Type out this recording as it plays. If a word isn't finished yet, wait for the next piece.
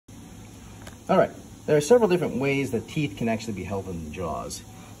All right, there are several different ways that teeth can actually be held in the jaws.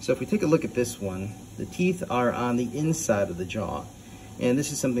 So if we take a look at this one, the teeth are on the inside of the jaw. And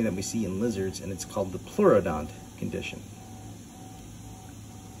this is something that we see in lizards, and it's called the pleurodont condition.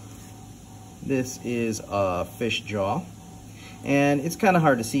 This is a fish jaw, and it's kind of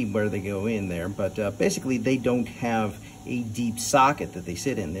hard to see where they go in there, but basically they don't have a deep socket that they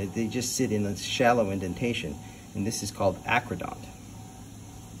sit in. They just sit in a shallow indentation, and this is called acrodont.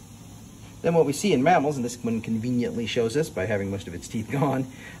 Then what we see in mammals, and this one conveniently shows us by having most of its teeth gone,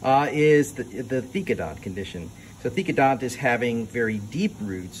 is the thecodont condition. So thecodont is having very deep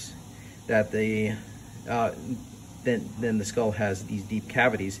roots that then the skull has these deep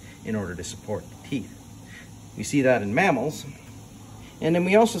cavities in order to support the teeth. We see that in mammals, and then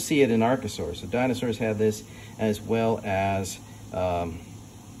we also see it in archosaurs. So dinosaurs have this, as well as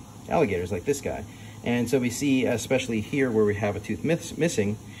alligators like this guy. And so we see, especially here where we have a tooth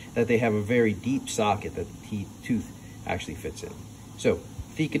missing, that they have a very deep socket that the tooth actually fits in. So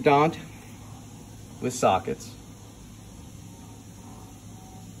thecodont with sockets,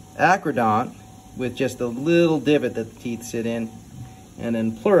 acrodont with just a little divot that the teeth sit in, and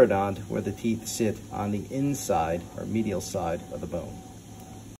then pleurodont where the teeth sit on the inside or medial side of the bone.